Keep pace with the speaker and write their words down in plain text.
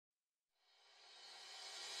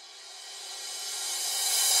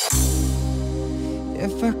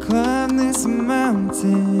If I climb this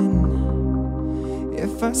mountain,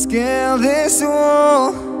 if I scale this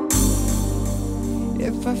wall,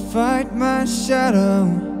 if I fight my shadow,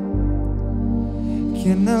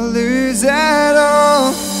 can I lose at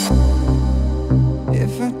all?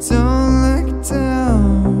 If I don't look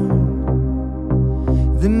down,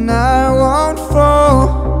 then I won't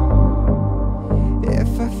fall.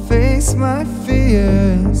 If I face my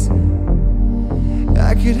fears,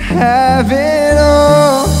 I could have it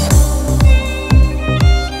all.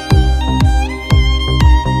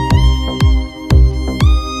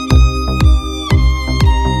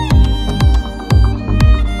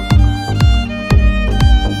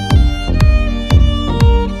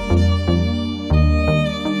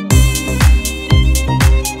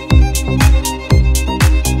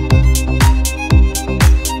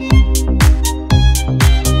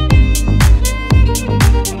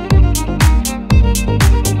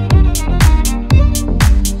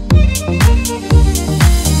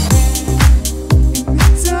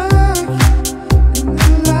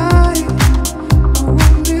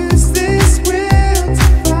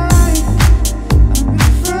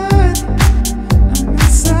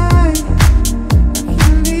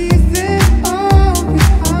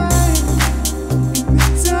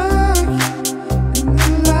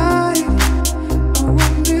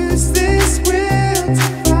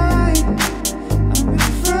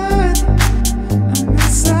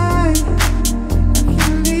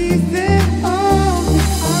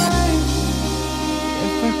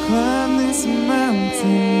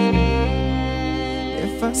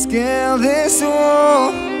 If I scale this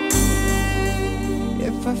wall,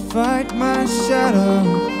 if I fight my shadow,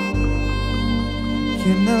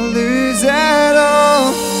 can I lose at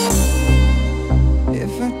all?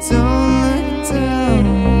 If I don't look down,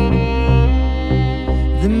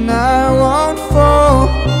 then I won't fall.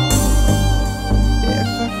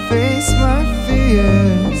 If I face my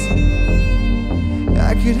fears,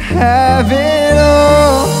 I could have it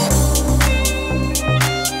all.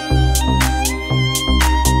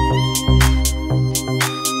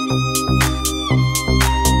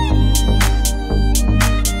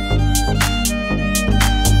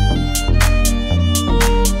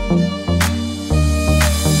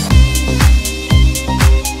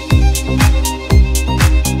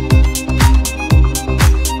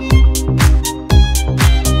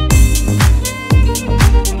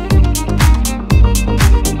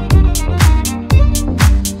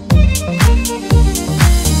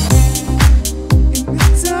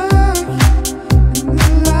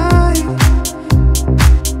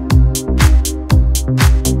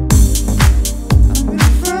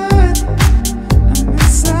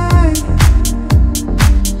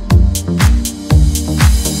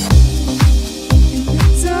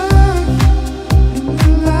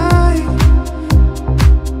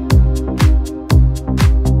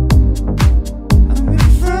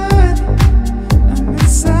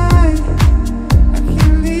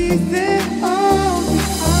 There